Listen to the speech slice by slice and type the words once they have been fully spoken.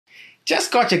Just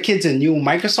got your kids a new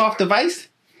Microsoft device?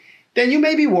 Then you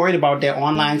may be worried about their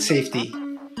online safety.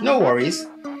 No worries.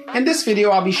 In this video,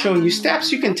 I'll be showing you steps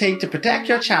you can take to protect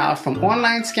your child from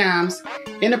online scams,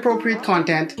 inappropriate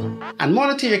content, and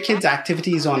monitor your kids'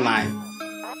 activities online.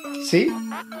 See?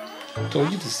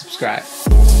 Told you to subscribe.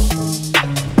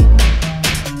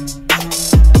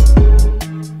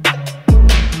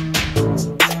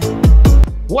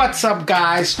 What's up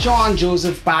guys, John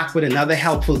Joseph back with another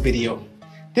helpful video.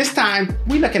 This time,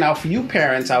 we're looking out for you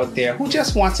parents out there who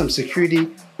just want some security,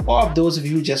 or of those of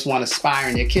you who just want to spy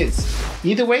on your kids.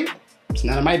 Either way, it's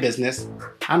none of my business.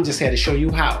 I'm just here to show you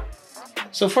how.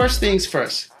 So first things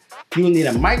first, you will need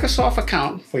a Microsoft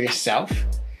account for yourself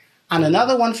and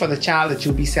another one for the child that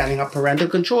you'll be setting up parental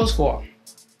controls for.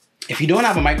 If you don't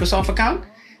have a Microsoft account,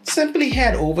 simply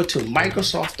head over to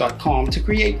Microsoft.com to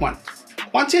create one.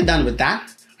 Once you're done with that,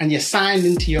 and you're signed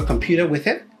into your computer with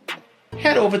it,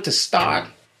 head over to Start,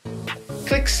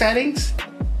 click Settings.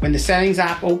 When the Settings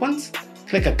app opens,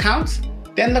 click Accounts,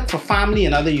 then look for Family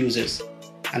and Other Users.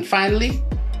 And finally,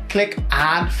 click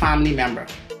Add Family Member.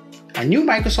 A new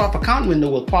Microsoft account window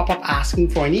will pop up asking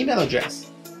for an email address.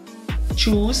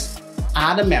 Choose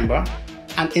Add a Member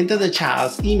and enter the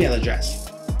child's email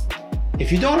address.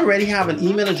 If you don't already have an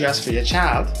email address for your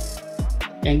child,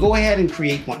 then go ahead and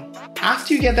create one.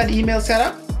 After you get that email set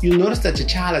up, you'll notice that your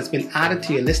child has been added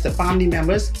to your list of family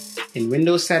members in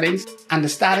Windows settings, and the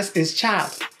status is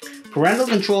child. Parental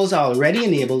controls are already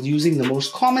enabled using the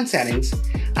most common settings,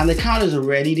 and the account is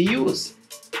ready to use.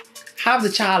 Have the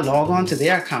child log on to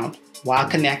their account while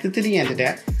connected to the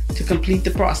internet to complete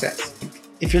the process.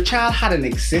 If your child had an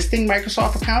existing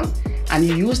Microsoft account and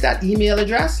you use that email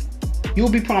address, you'll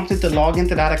be prompted to log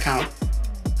into that account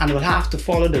and will have to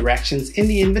follow directions in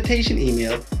the invitation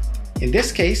email. In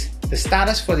this case, the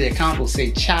status for the account will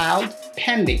say Child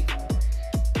Pending.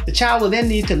 The child will then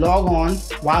need to log on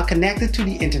while connected to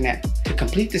the internet to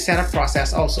complete the setup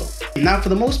process also. Now for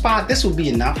the most part, this will be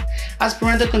enough as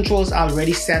parental controls are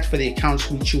already set for the accounts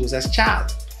we choose as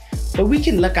child. But we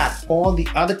can look at all the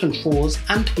other controls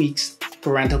and tweaks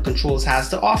parental controls has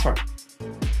to offer.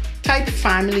 Type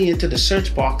Family into the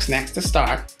search box next to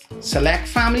Start, select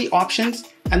Family Options,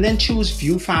 and then choose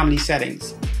View Family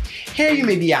Settings. Here you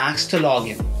may be asked to log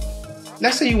in.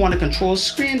 Let's say you want to control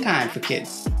screen time for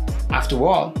kids. After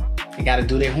all, they gotta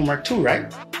do their homework too,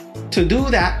 right? To do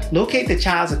that, locate the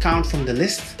child's account from the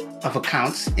list of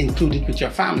accounts included with your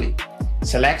family.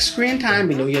 Select Screen Time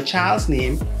below your child's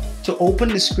name to open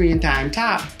the Screen Time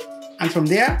tab. And from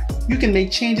there, you can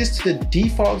make changes to the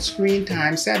default screen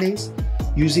time settings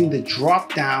using the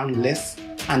drop-down lists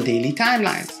and daily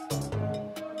timelines.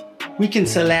 We can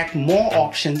select more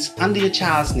options under your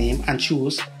child's name and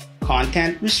choose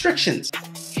Content Restrictions.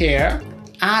 Here,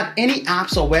 add any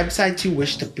apps or websites you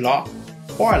wish to block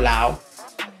or allow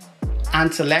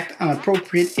and select an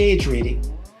appropriate age rating.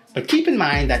 But keep in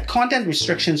mind that content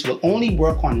restrictions will only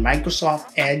work on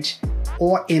Microsoft Edge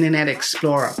or Internet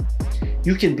Explorer.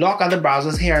 You can block other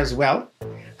browsers here as well,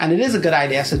 and it is a good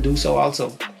idea to do so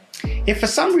also. If for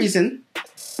some reason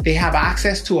they have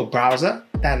access to a browser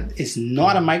that is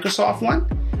not a Microsoft one,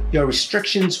 your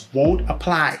restrictions won't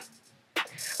apply.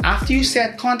 After you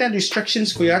set content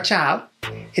restrictions for your child,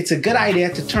 it's a good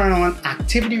idea to turn on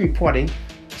activity reporting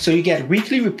so you get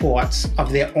weekly reports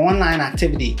of their online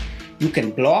activity. You can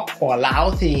block or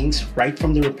allow things right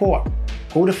from the report.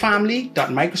 Go to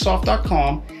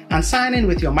family.microsoft.com and sign in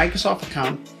with your Microsoft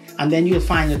account, and then you'll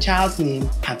find your child's name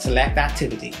and select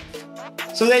activity.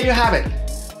 So there you have it.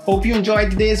 Hope you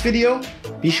enjoyed today's video.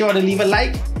 Be sure to leave a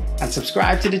like and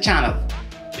subscribe to the channel.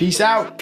 Peace out.